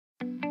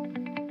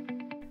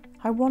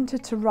I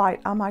wanted to write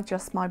Am I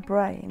Just My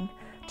Brain?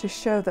 To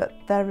show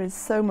that there is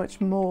so much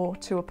more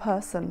to a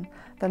person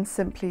than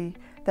simply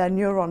their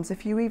neurons.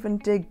 If you even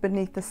dig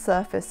beneath the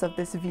surface of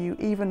this view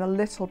even a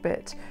little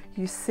bit,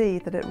 you see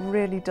that it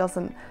really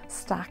doesn't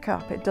stack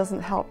up. It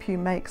doesn't help you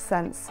make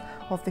sense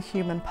of the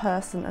human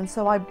person. And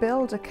so I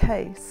build a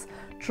case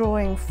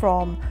drawing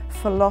from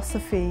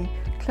philosophy,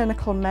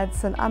 clinical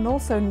medicine, and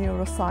also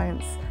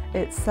neuroscience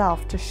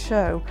itself to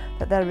show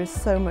that there is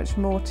so much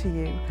more to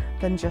you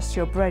than just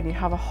your brain. You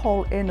have a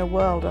whole inner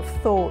world of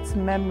thoughts,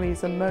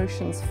 memories,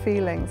 emotions,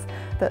 feelings,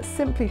 that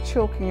simply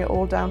chalking it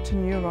all down to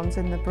neurons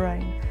in the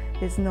brain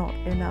is not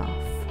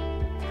enough.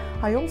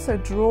 I also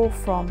draw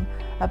from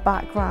a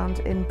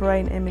background in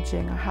brain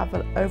imaging. I have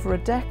over a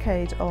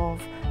decade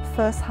of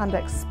first-hand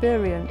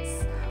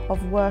experience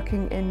of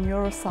working in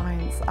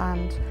neuroscience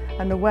and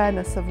an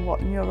awareness of what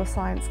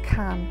neuroscience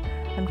can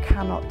and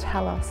cannot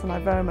tell us, and I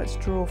very much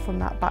draw from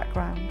that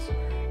background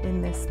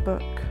in this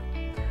book.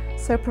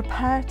 So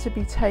prepare to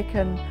be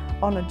taken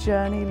on a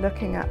journey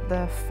looking at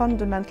the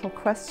fundamental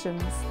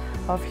questions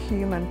of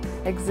human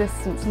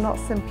existence, not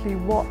simply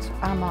what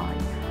am I,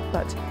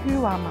 but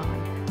who am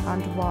I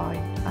and why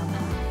am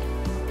I?